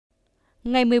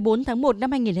Ngày 14 tháng 1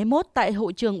 năm 2021, tại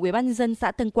hội trường Ủy ban nhân dân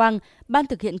xã Tân Quang, Ban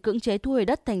thực hiện cưỡng chế thu hồi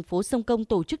đất thành phố Sông Công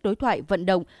tổ chức đối thoại vận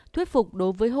động, thuyết phục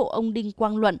đối với hộ ông Đinh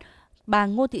Quang Luận, bà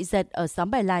Ngô Thị Dệt ở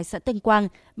xóm Bài Lài, xã Tân Quang,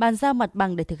 bàn giao mặt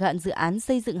bằng để thực hiện dự án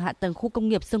xây dựng hạ tầng khu công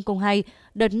nghiệp Sông Công 2,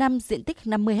 đợt 5 diện tích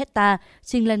 50 ha,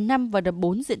 trình lần 5 và đợt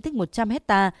 4 diện tích 100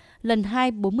 ha, lần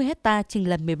 2 40 ha, trình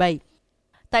lần 17.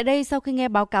 Tại đây, sau khi nghe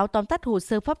báo cáo tóm tắt hồ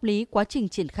sơ pháp lý, quá trình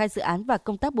triển khai dự án và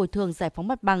công tác bồi thường giải phóng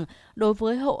mặt bằng đối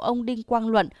với hộ ông Đinh Quang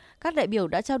Luận, các đại biểu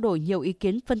đã trao đổi nhiều ý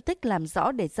kiến phân tích làm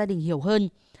rõ để gia đình hiểu hơn.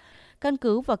 Căn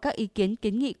cứ vào các ý kiến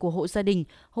kiến nghị của hộ gia đình,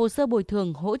 hồ sơ bồi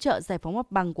thường hỗ trợ giải phóng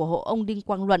mặt bằng của hộ ông Đinh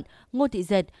Quang Luận, Ngô Thị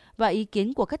Dệt và ý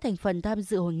kiến của các thành phần tham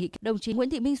dự hội nghị, đồng chí Nguyễn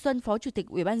Thị Minh Xuân, Phó Chủ tịch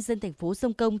Ủy ban nhân dân thành phố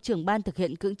Sông Công, trưởng ban thực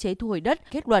hiện cưỡng chế thu hồi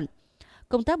đất kết luận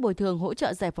công tác bồi thường hỗ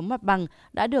trợ giải phóng mặt bằng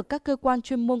đã được các cơ quan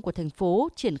chuyên môn của thành phố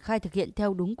triển khai thực hiện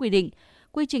theo đúng quy định.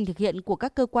 Quy trình thực hiện của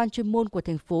các cơ quan chuyên môn của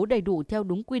thành phố đầy đủ theo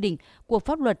đúng quy định của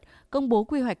pháp luật, công bố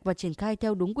quy hoạch và triển khai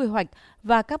theo đúng quy hoạch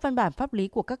và các văn bản pháp lý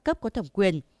của các cấp có thẩm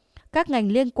quyền. Các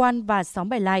ngành liên quan và xóm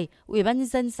Bài Lài, Ủy ban nhân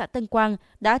dân xã Tân Quang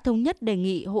đã thống nhất đề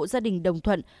nghị hộ gia đình đồng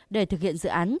thuận để thực hiện dự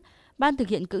án. Ban thực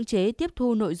hiện cưỡng chế tiếp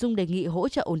thu nội dung đề nghị hỗ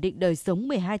trợ ổn định đời sống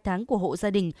 12 tháng của hộ gia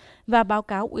đình và báo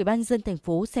cáo Ủy ban nhân dân thành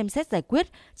phố xem xét giải quyết,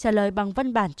 trả lời bằng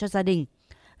văn bản cho gia đình.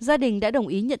 Gia đình đã đồng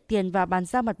ý nhận tiền và bàn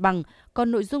giao mặt bằng,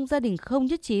 còn nội dung gia đình không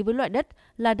nhất trí với loại đất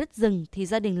là đất rừng thì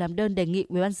gia đình làm đơn đề nghị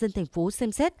Ủy ban nhân dân thành phố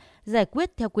xem xét giải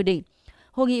quyết theo quy định.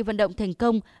 Hội nghị vận động thành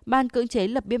công, Ban cưỡng chế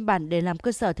lập biên bản để làm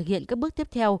cơ sở thực hiện các bước tiếp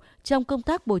theo trong công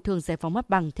tác bồi thường giải phóng mặt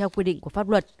bằng theo quy định của pháp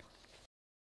luật.